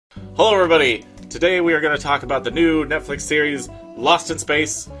Hello everybody! Today we are going to talk about the new Netflix series, Lost in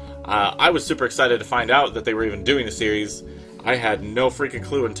Space. I was super excited to find out that they were even doing a series. I had no freaking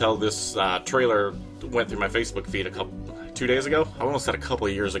clue until this trailer went through my Facebook feed 2 days ago? I almost said a couple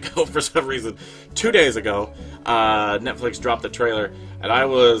of years ago for some reason. 2 days ago, Netflix dropped the trailer, and I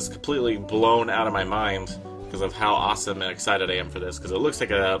was completely blown out of my mind because of how awesome and excited I am for this, because it looks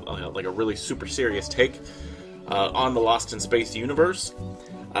like a really super serious take on the Lost in Space universe.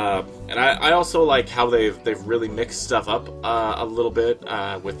 And I also like how they've really mixed stuff up a little bit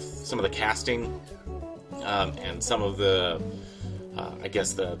with some of the casting and some of the I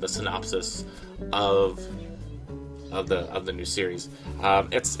guess the synopsis of the new series.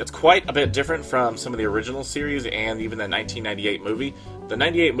 It's quite a bit different from some of the original series and even the 1998 movie. The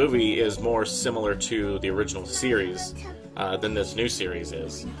 98 movie is more similar to the original series than this new series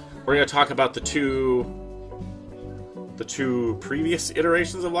is. We're going to talk about the two previous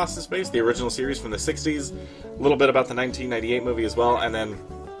iterations of Lost in Space, the original series from the 60s, a little bit about the 1998 movie as well, and then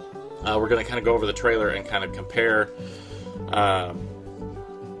we're going to kind of go over the trailer and kind of compare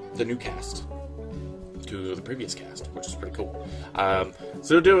the new cast to the previous cast, which is pretty cool. So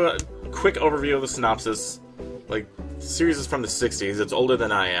we'll do a quick overview of the synopsis. Like, the series is from the 60s, it's older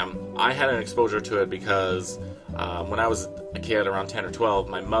than I am. I had an exposure to it because when I was a kid, around 10 or 12,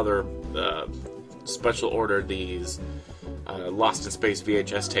 my mother special ordered these Lost in Space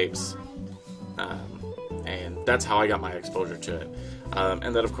VHS tapes, and that's how I got my exposure to it.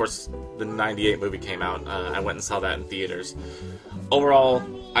 And then, of course, the 98 movie came out. I went and saw that in theaters. Overall,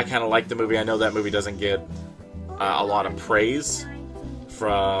 I kind of liked the movie. I know that movie doesn't get a lot of praise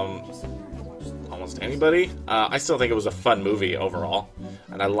from almost anybody. I still think it was a fun movie overall,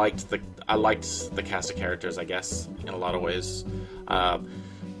 and I liked the cast of characters, I guess, in a lot of ways.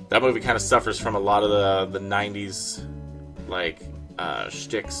 That movie kind of suffers from a lot of the 90s, like,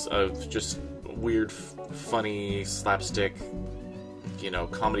 shticks of just weird, funny, slapstick,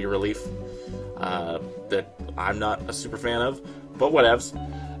 comedy relief that I'm not a super fan of, but whatevs.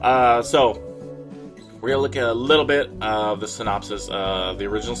 So, we're going to look at a little bit of the synopsis of the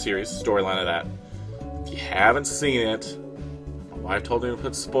original series, storyline of that. If you haven't seen it, my wife told me to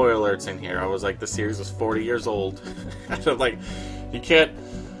put spoiler alerts in here. I was like, the series was 40 years old. I'm like, you can't...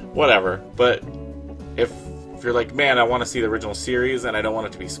 Whatever, but if you're like, man, I want to see the original series and I don't want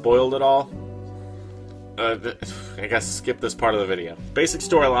it to be spoiled at all, I guess skip this part of the video. Basic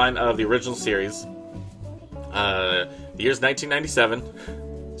storyline of the original series. The year's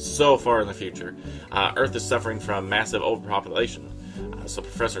 1997, so far in the future. Earth is suffering from massive overpopulation. So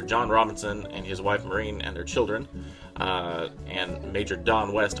Professor John Robinson and his wife Maureen and their children and Major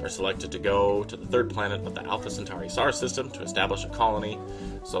Don West are selected to go to the third planet of the Alpha Centauri star system to establish a colony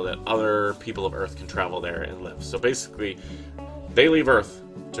so that other people of Earth can travel there and live. So basically, they leave Earth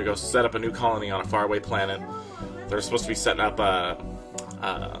to go set up a new colony on a faraway planet. They're supposed to be setting up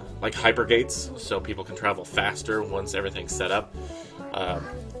like hypergates so people can travel faster once everything's set up.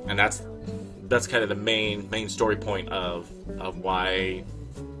 And that's kind of the main story point of why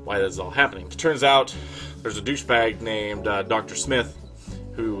this is all happening. It turns out there's a douchebag named Dr. Smith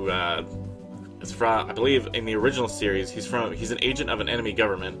who is from, I believe in the original series, he's an agent of an enemy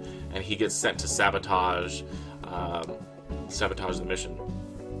government, and he gets sent to sabotage the mission.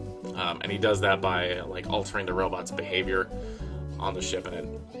 And he does that by like altering the robot's behavior on the ship,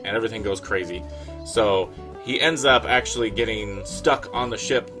 and everything goes crazy. So he ends up actually getting stuck on the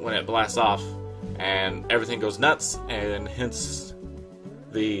ship when it blasts off, and everything goes nuts, and hence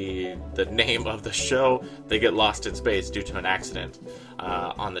the name of the show. They get lost in space due to an accident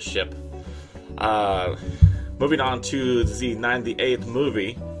on the ship. Moving on to the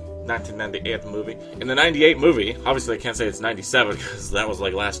 1998 movie. In the 98 movie, obviously I can't say it's 97 because that was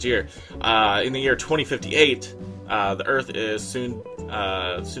like last year. In the year 2058, the Earth is soon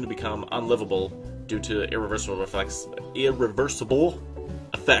to become unlivable due to irreversible effects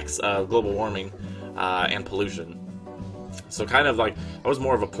of global warming and pollution. So kind of like, that was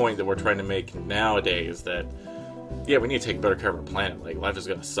more of a point that we're trying to make nowadays, that, yeah, we need to take better care of our planet. Like, life is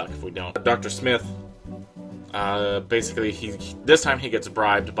going to suck if we don't. Dr. Smith, basically, this time he gets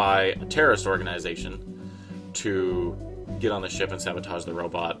bribed by a terrorist organization to get on the ship and sabotage the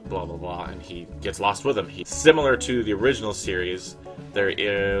robot, blah, blah, blah, and he gets lost with him. Similar to the original series, there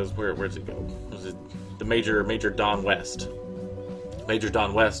is, where's it go? Was it the Major Don West? Major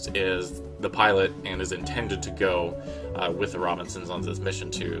Don West is the pilot and is intended to go with the Robinsons on this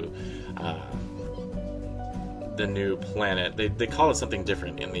mission to the new planet. They call it something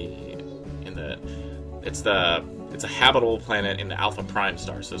different in the it's the it's a habitable planet in the Alpha Prime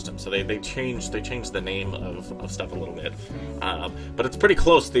star system. So they changed the name of stuff a little bit, but it's pretty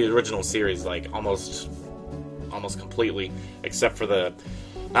close to the original series, like almost completely, except for the.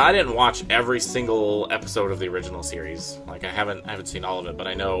 Now, I didn't watch every single episode of the original series. Like I haven't seen all of it, but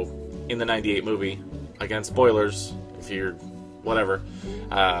I know in the '98 movie, again, spoilers if you're whatever.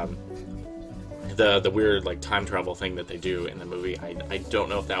 The weird like time travel thing that they do in the movie, I don't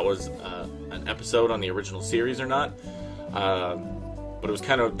know if that was an episode on the original series or not, but it was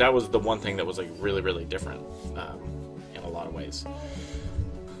that was the one thing that was like really, really different in a lot of ways.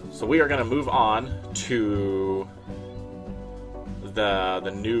 So we are going to move on to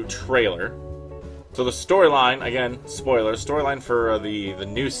the new trailer. So the storyline, again, spoiler, storyline for the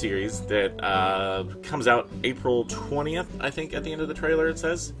new series that comes out April 20th, I think, at the end of the trailer it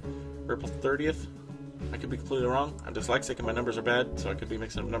says. Or April 30th. I could be completely wrong. I'm dyslexic and my numbers are bad, so I could be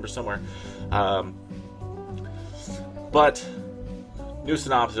mixing up numbers somewhere. But new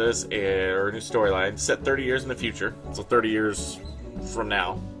synopsis, or new storyline, set 30 years in the future, so 30 years from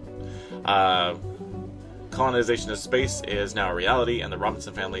now. Colonization of space is now a reality, and the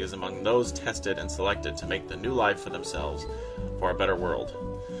Robinson family is among those tested and selected to make the new life for themselves for a better world.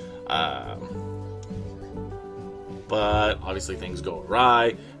 But obviously things go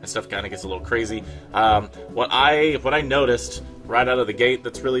awry and stuff kind of gets a little crazy. What I noticed right out of the gate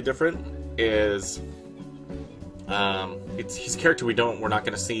that's really different is he's a character we're not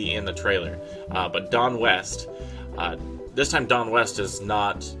going to see in the trailer. But Don West, this time Don West is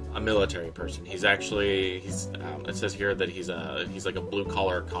not a military person. He's actually it says here that he's like a blue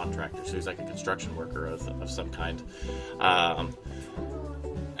collar contractor, so he's like a construction worker of some kind.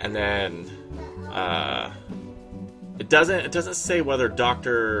 And then it doesn't say whether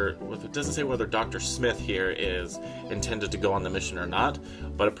Dr. Smith here is intended to go on the mission or not,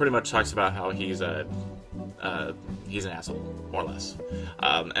 but it pretty much talks about how he's an asshole, more or less.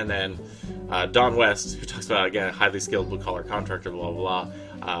 And then Don West, who talks about, again, a highly skilled blue-collar contractor, blah, blah,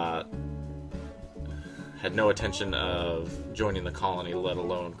 blah, had no intention of joining the colony, let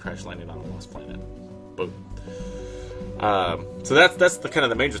alone crash landing on a lost planet. Boom. So that's the kind of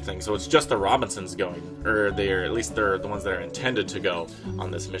the major thing. So it's just the Robinsons going, or at least they're the ones that are intended to go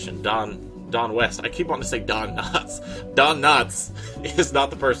on this mission. Don West. I keep wanting to say Don Knotts. Don Knotts is not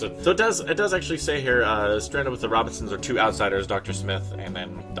the person. So it does actually say here, stranded with the Robinsons are two outsiders, Dr. Smith and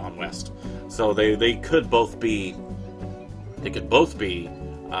then Don West. So they could both be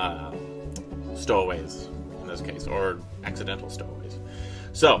stowaways in this case, or accidental stowaways.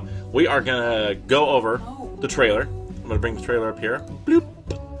 So we are gonna go over the trailer. I'm gonna bring the trailer up here. Bloop.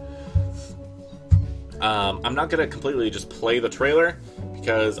 I'm not gonna completely just play the trailer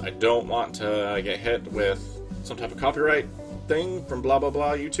because I don't want to get hit with some type of copyright thing from blah blah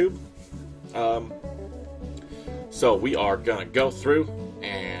blah YouTube. So we are gonna go through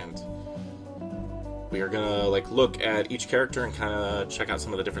and we are gonna look at each character and kind of check out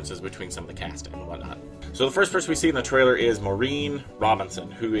some of the differences between some of the cast and whatnot. So the first person we see in the trailer is Maureen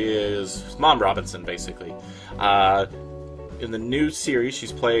Robinson, who is Mom Robinson, basically. In the new series,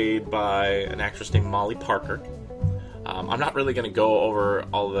 she's played by an actress named Molly Parker. I'm not really going to go over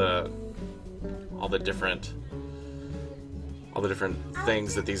all the different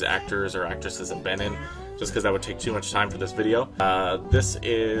things that these actors or actresses have been in, just because that would take too much time for this video. This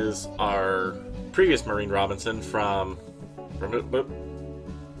is our previous Maureen Robinson from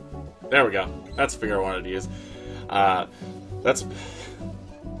there we go. That's the figure I wanted to use.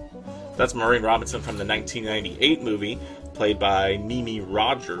 That's Maureen Robinson from the 1998 movie, played by Mimi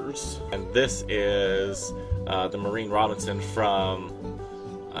Rogers. And this is the Maureen Robinson from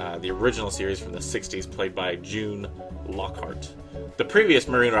the original series from the 60s, played by June Lockhart. The previous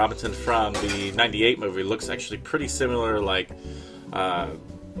Maureen Robinson from the 98 movie looks actually pretty similar,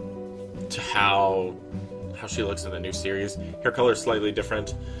 to how she looks in the new series. Hair color is slightly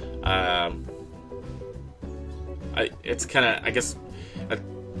different. It's kind of, I guess,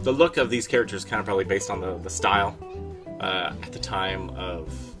 the look of these characters is kind of probably based on the style at the time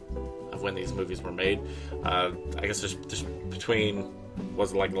of when these movies were made. I guess there's between,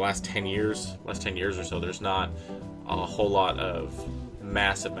 was it like the last 10 years or so, there's not a whole lot of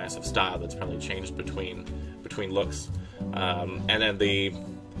massive style that's probably changed between looks. And then the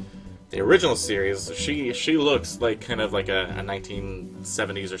original series, she looks like kind of like a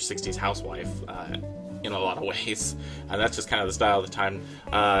 1970s or 60s housewife in a lot of ways, and that's just kind of the style of the time.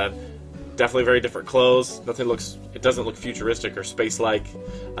 Definitely very different clothes. It doesn't look futuristic or space-like.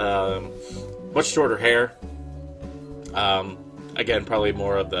 Much shorter hair. Again, probably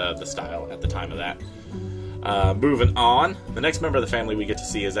more of the style at the time of that. Moving on, the next member of the family we get to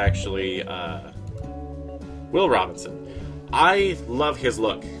see is actually Will Robinson. I love his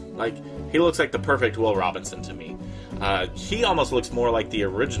look. Like, he looks like the perfect Will Robinson to me. He almost looks more like the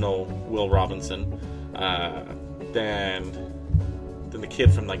original Will Robinson than the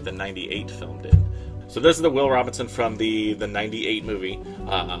kid from like the '98 film did. So this is the Will Robinson from the '98 movie,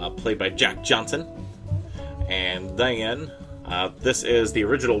 played by Jack Johnson. And then this is the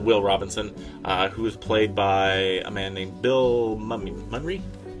original Will Robinson, who was played by a man named Bill Mummy.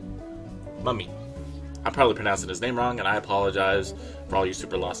 I'm probably pronouncing his name wrong, and I apologize for all you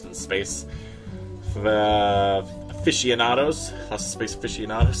super lost in space aficionados, lost in space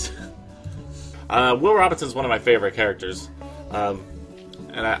aficionados. Will Robinson is one of my favorite characters,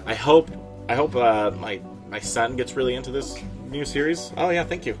 and I hope my son gets really into this new series. Oh yeah,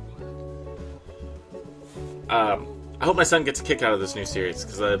 thank you. I hope my son gets a kick out of this new series,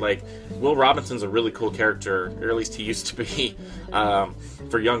 because Will Robinson's a really cool character, or at least he used to be,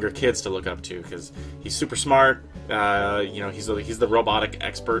 for younger kids to look up to, because he's super smart. He's the robotic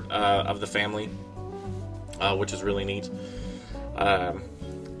expert of the family, which is really neat. And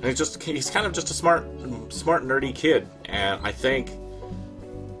he's kind of just a smart nerdy kid, and I think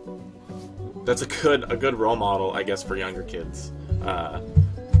that's a good role model, I guess, for younger kids to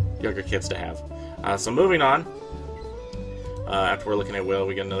have. So moving on. After we're looking at Will,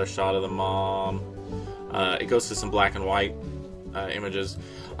 we get another shot of the mom. It goes to some black and white images.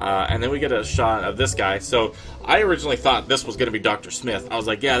 And then we get a shot of this guy. So I originally thought this was going to be Dr. Smith. I was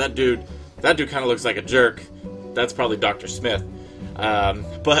like, yeah, that dude kind of looks like a jerk. That's probably Dr. Smith.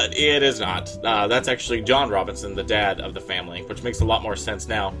 But it is not. That's actually John Robinson, the dad of the family, which makes a lot more sense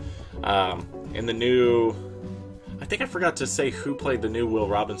now. In the new... I think I forgot to say who played the new Will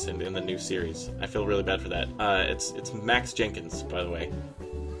Robinson in the new series. I feel really bad for that. It's Max Jenkins, by the way.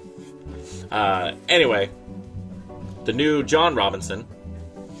 Anyway, the new John Robinson,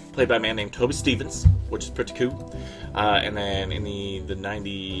 played by a man named Toby Stephens, which is pretty cool. And then in the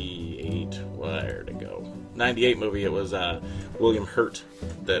 98, where'd it go? 98 movie, it was William Hurt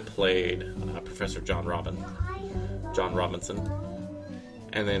that played Professor John Robinson.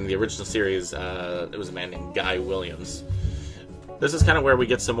 And then the original series, it was a man named Guy Williams. This is kind of where we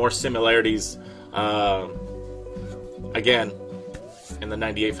get some more similarities, again, in the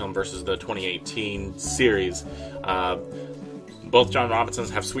 98 film versus the 2018 series. Both John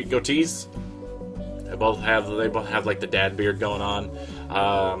Robinsons have sweet goatees. They both have like the dad beard going on.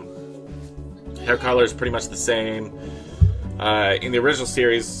 Hair color is pretty much the same. In the original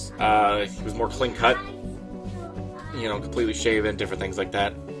series, he was more clean cut. Completely shaven, different things like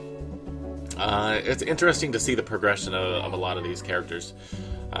that. It's interesting to see the progression of a lot of these characters.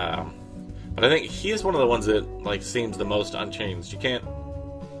 But I think he is one of the ones that seems the most unchanged. You can't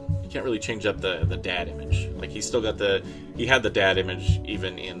really change up the dad image. He's still got he had the dad image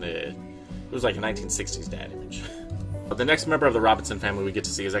even in it was like a 1960s dad image. But the next member of the Robinson family we get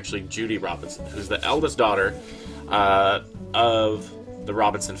to see is actually Judy Robinson, who's the eldest daughter of the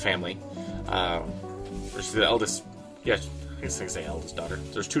Robinson family. She's the eldest. Yeah, I guess I can say eldest daughter.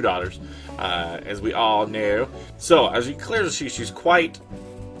 There's two daughters, as we all know. So, as we clearly see, she's quite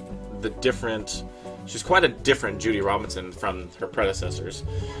a different Judy Robinson from her predecessors.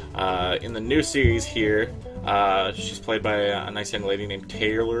 In the new series here, she's played by a nice young lady named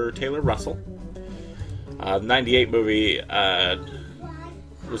Taylor Russell. The 98 movie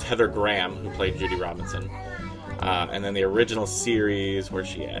was Heather Graham, who played Judy Robinson. And then the original series, where's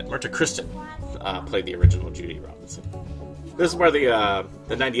she at? Marta Kristen played the original Judy Robinson. This is where the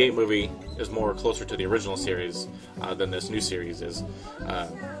 98 movie is more closer to the original series than this new series is.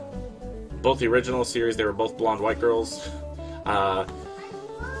 Both the original series, they were both blonde white girls.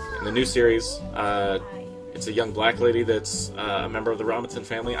 In the new series, it's a young black lady that's a member of the Robinson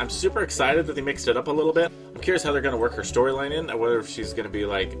family. I'm super excited that they mixed it up a little bit. I'm curious how they're going to work her storyline in. I wonder if she's going to be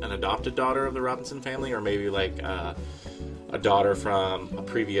like an adopted daughter of the Robinson family, or maybe like a daughter from a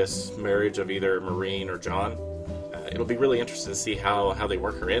previous marriage of either Maureen or John. It'll be really interesting to see how they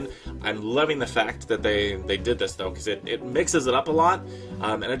work her in. I'm loving the fact that they did this, though, because it mixes it up a lot,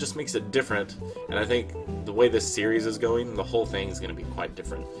 and it just makes it different. And I think the way this series is going, the whole thing is going to be quite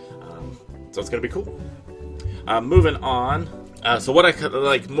different. So it's going to be cool. Moving on. So what I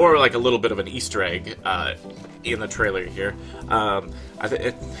like, more like a little bit of an Easter egg in the trailer here. I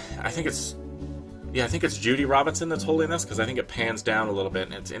think it's Judy Robinson that's holding this, because I think it pans down a little bit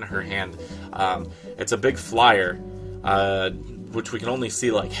and it's in her hand. It's a big flyer, which we can only see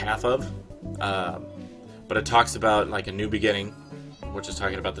like half of, but it talks about like a new beginning, which is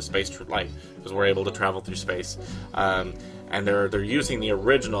talking about the space, because we're able to travel through space, and they're using the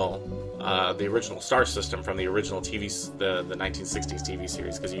original star system from the original the 1960s TV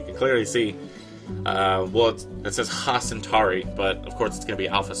series, because you can clearly see Well, it says Ha Centauri, but of course it's going to be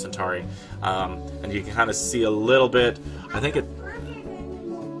Alpha Centauri. And you can kind of see a little bit. I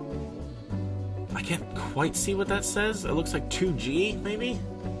can't quite see what that says. It looks like 2G, maybe?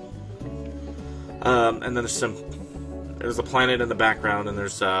 And then there's a planet in the background, and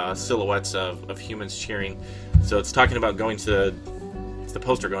there's silhouettes of humans cheering. So it's talking about it's the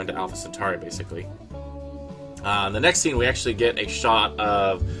poster going to Alpha Centauri, basically. The next scene, we actually get a shot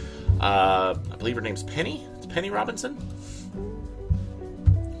of, I believe her name's Penny? It's Penny Robinson?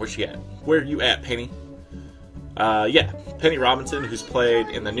 Where's she at? Where are you at, Penny? Yeah, Penny Robinson, who's played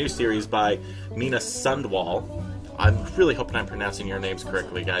in the new series by Meena Sundwall. I'm really hoping I'm pronouncing your names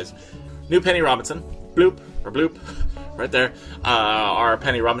correctly, guys. New Penny Robinson. Bloop, or bloop, right there. Our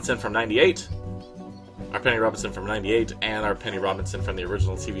Penny Robinson from 98. Our Penny Robinson from 98, and our Penny Robinson from the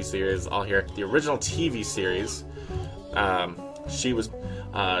original TV series, all here. The original TV series, she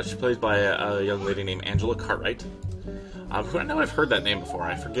plays by a young lady named Angela Cartwright, who I know I've heard that name before.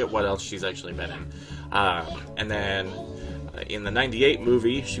 I forget what else she's actually been in. And then in the 98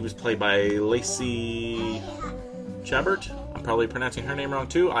 movie, she was played by Lacey Chabert. I'm probably pronouncing her name wrong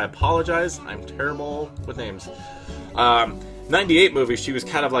too. I apologize. I'm terrible with names. 98 movie, she was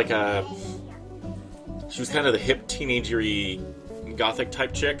kind of like she was kind of the hip teenagery gothic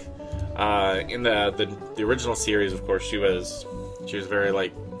type chick. In the original series, of course, she was very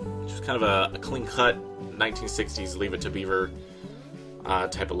she was kind of a clean cut 1960s Leave It to Beaver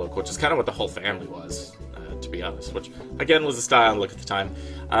type of look, which is kind of what the whole family was, to be honest. Which again was the style look at the time.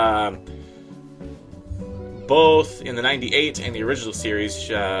 Both in the 98 and the original series,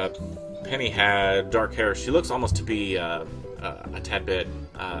 Penny had dark hair. She looks almost to be a tad bit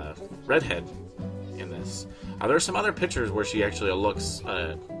redhead in this. There are some other pictures where she actually looks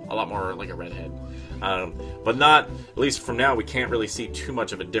a lot more like a redhead. But not, at least from now, we can't really see too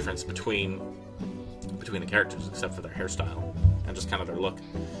much of a difference between the characters, except for their hairstyle and just kind of their look.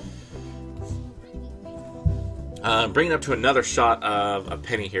 Bringing up to another shot of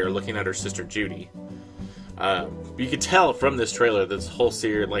Penny here, looking at her sister Judy. You could tell from this trailer that this whole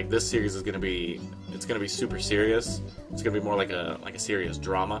series, this series is going to be super serious. It's going to be more like a serious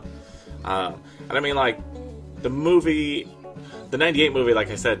drama. And I mean, the movie, the 98 movie, like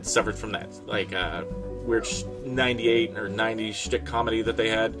I said, suffered from that weird 98 or 90s shtick comedy that they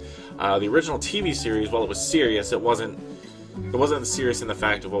had. The original TV series, while it was serious, it wasn't serious in the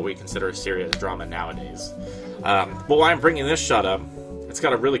fact of what we consider a serious drama nowadays. But why I'm bringing this shot up, she's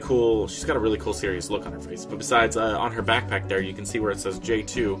got a really cool serious look on her face. But besides, on her backpack there, you can see where it says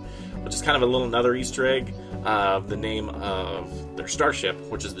J2, which is kind of another Easter egg of the name of their starship,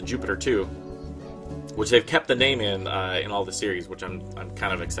 which is the Jupiter 2, which they've kept the name in all the series, which I'm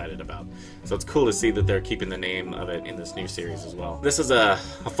kind of excited about. So it's cool to see that they're keeping the name of it in this new series as well. This is a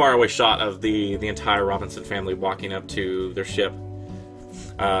faraway shot of the entire Robinson family walking up to their ship.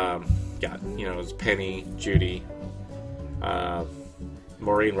 It's Penny, Judy,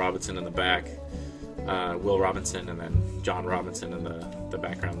 Maureen Robinson in the back, Will Robinson, and then John Robinson in the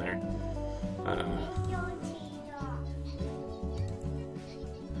background there.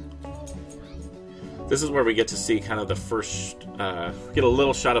 This is where we get to see kind of the first, get a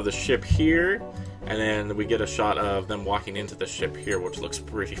little shot of the ship here, and then we get a shot of them walking into the ship here, which looks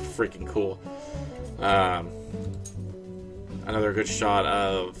pretty freaking cool. Another good shot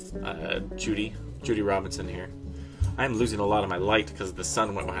of Judy Robinson here. I'm losing a lot of my light because the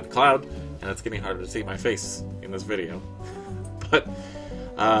sun went behind a cloud, and it's getting harder to see my face in this video. But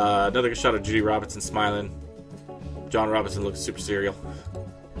another good shot of Judy Robinson smiling. John Robinson looks super serial.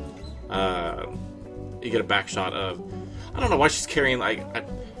 You get a back shot of, I don't know why she's carrying, I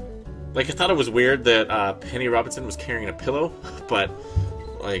thought it was weird that Penny Robinson was carrying a pillow, but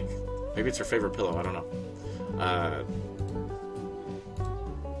maybe it's her favorite pillow, I don't know.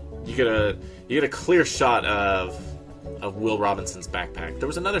 You get a clear shot of Will Robinson's backpack. There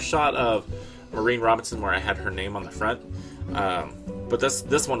was another shot of Maureen Robinson where I had her name on the front, but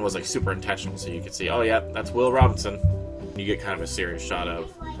this one was super intentional, so you could see, oh yeah, that's Will Robinson. You get kind of a serious shot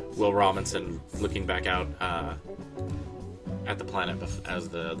of Will Robinson looking back out at the planet as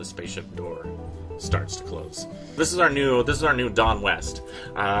the spaceship door starts to close. This is our new Don West.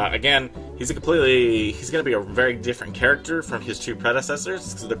 Again, he's going to be a very different character from his two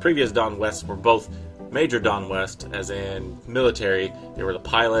predecessors. The previous Don West were both Major Don West, as in military. They were the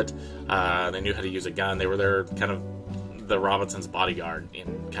pilot. They knew how to use a gun. They were their kind of the Robinson's bodyguard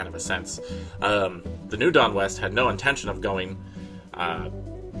in kind of a sense. The new Don West had no intention of going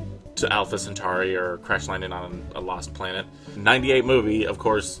to Alpha Centauri or crash landing on a lost planet. 98 movie, of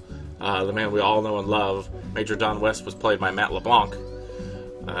course, the man we all know and love, Major Don West, was played by Matt LeBlanc.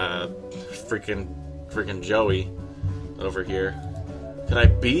 freaking Joey over here. Could I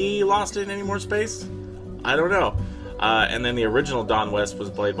be lost in any more space? I don't know. And then the original Don West was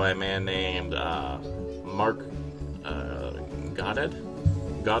played by a man named Mark Goddard.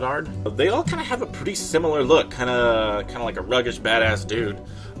 They all kind of have a pretty similar look, kind of like a ruggish, badass dude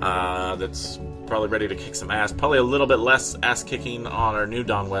that's probably ready to kick some ass. Probably a little bit less ass kicking on our new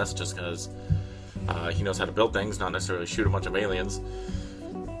Don West, just because he knows how to build things, not necessarily shoot a bunch of aliens.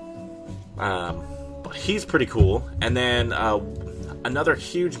 But he's pretty cool. And then another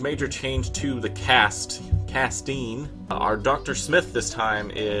huge major change to the casting. Our Dr. Smith this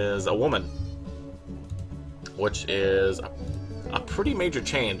time is a woman, which is a pretty major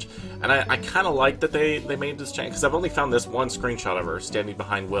change. And I kind of like that they made this change, because I've only found this one screenshot of her standing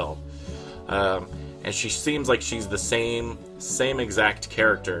behind Will. And she seems like she's the same exact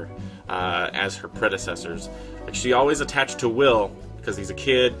character as her predecessors. Like, she always attached to Will because he's a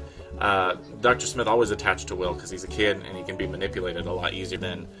kid. Dr. Smith always attached to Will because he's a kid and he can be manipulated a lot easier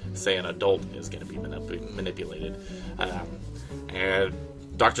than, say, an adult is going to be manipulated. And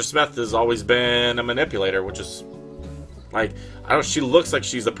Dr. Smith has always been a manipulator, which is, like, I don't know, she looks like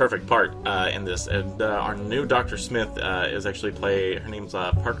she's the perfect part in this. And our new Dr. Smith is actually her name's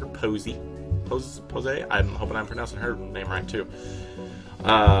Parker Posey. Posey? I'm hoping I'm pronouncing her name right, too.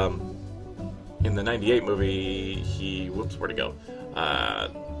 In the 98 movie, where'd he go?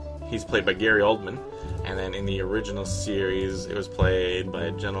 He's played by Gary Oldman, and then in the original series, it was played by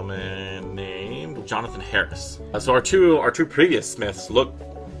a gentleman named Jonathan Harris. So our two previous Smiths look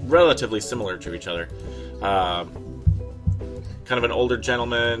relatively similar to each other. Kind of an older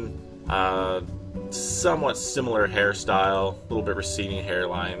gentleman, somewhat similar hairstyle, a little bit receding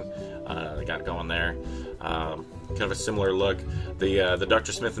hairline they got going there. Kind of a similar look. The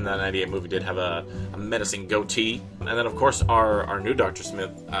Dr. Smith in that 98 movie did have a menacing goatee. And then, of course, our new Dr.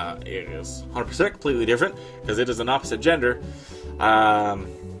 Smith is 100% completely different, because it is an opposite gender. And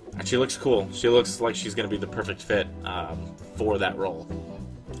she looks cool. She looks like she's going to be the perfect fit for that role.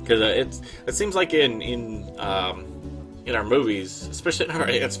 Because it seems like in our movies,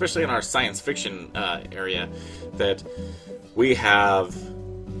 especially in our science fiction area, that we have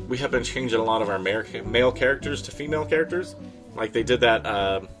been changing a lot of our male characters to female characters. Like they did that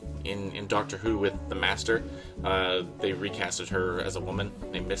in Doctor Who with the Master. They recasted her as a woman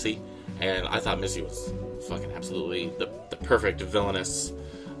named Missy, and I thought Missy was fucking absolutely the perfect villainous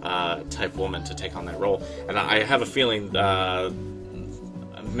type woman to take on that role. And I have a feeling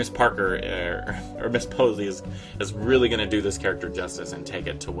Miss Parker or Miss Posey is really going to do this character justice and take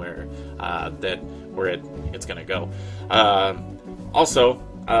it to where it's going to go. Also,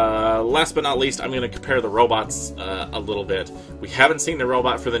 last but not least, I'm going to compare the robots a little bit. We haven't seen the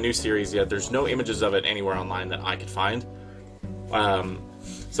robot for the new series yet. There's no images of it anywhere online that I could find.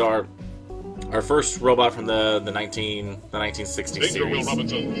 So our first robot from the 1960s Danger, series. Will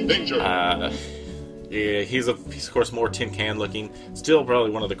Robinson. Danger. Yeah, he's of course more tin can looking. Still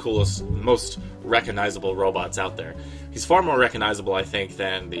probably one of the coolest, most recognizable robots out there. He's far more recognizable, I think,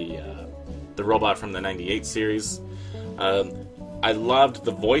 than the robot from the 98 series. I loved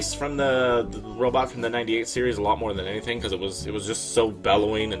the voice from the robot from the 98 series a lot more than anything, because it was just so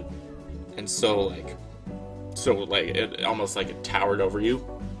bellowing and so like it almost like it towered over you.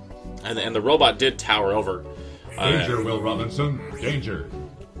 And the robot did tower over. Danger, Will Robinson. Danger.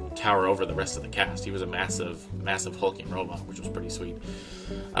 Tower over the rest of the cast. He was a massive hulking robot, which was pretty sweet.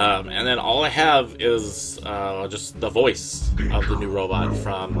 And then all I have is just the voice of the new robot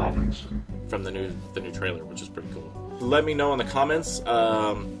from the new trailer, which is pretty cool. Let me know in the comments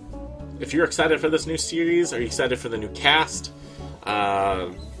if you're excited for this new series. Are you excited for the new cast?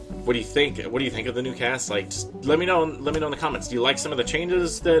 What do you think? What do you think of the new cast? Like, just let me know in the comments. Do you like some of the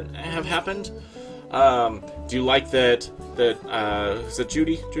changes that have happened? Do you like that is it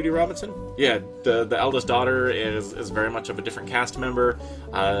Judy Robinson? Yeah, the eldest daughter is very much of a different cast member.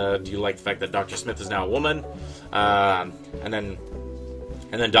 Do you like the fact that Dr. Smith is now a woman?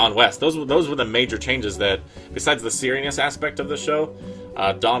 And then Don West. Those were the major changes that, besides the serious aspect of the show,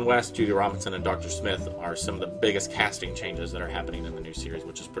 Don West, Judy Robinson, and Dr. Smith are some of the biggest casting changes that are happening in the new series,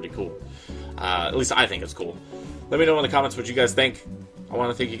 which is pretty cool. At least I think it's cool. Let me know in the comments what you guys think. I want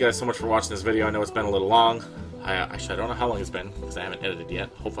to thank you guys so much for watching this video. I know it's been a little long. Actually, I don't know how long it's been, because I haven't edited yet.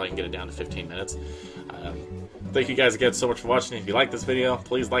 Hopefully I can get it down to 15 minutes. Thank you guys again so much for watching. If you like this video,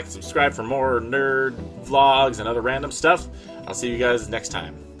 please like and subscribe for more nerd vlogs and other random stuff. I'll see you guys next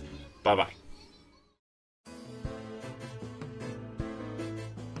time. Bye-bye.